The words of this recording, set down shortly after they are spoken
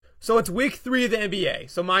So it's week 3 of the NBA.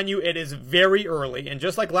 So mind you, it is very early. And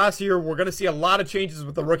just like last year, we're going to see a lot of changes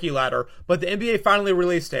with the rookie ladder. But the NBA finally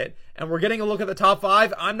released it. And we're getting a look at the top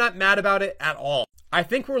 5. I'm not mad about it at all. I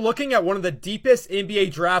think we're looking at one of the deepest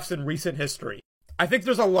NBA drafts in recent history. I think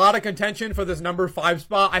there's a lot of contention for this number 5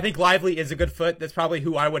 spot. I think Lively is a good fit. That's probably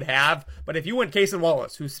who I would have. But if you went Cason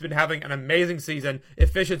Wallace, who's been having an amazing season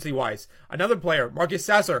efficiency-wise. Another player, Marcus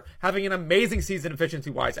Sasser, having an amazing season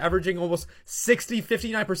efficiency-wise, averaging almost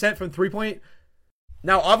 59% from three-point.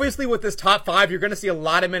 Now, obviously, with this top 5, you're going to see a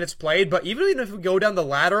lot of minutes played. But even if we go down the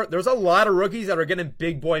ladder, there's a lot of rookies that are getting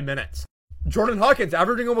big boy minutes. Jordan Hawkins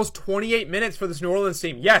averaging almost 28 minutes for this New Orleans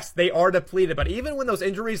team. Yes, they are depleted, but even when those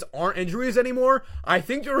injuries aren't injuries anymore, I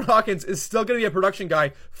think Jordan Hawkins is still going to be a production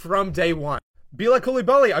guy from day one. Bila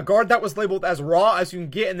Coulibaly, a guard that was labeled as raw as you can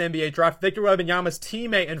get in the NBA draft, Victor Wembanyama's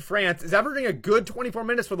teammate in France, is averaging a good 24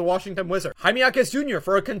 minutes for the Washington Wizards. Jaime Jaquez Jr.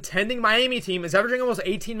 for a contending Miami team is averaging almost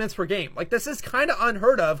 18 minutes per game. Like, this is kind of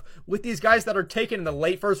unheard of with these guys that are taken in the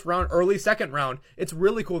late first round, early second round. It's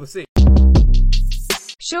really cool to see.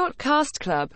 Short Cast Club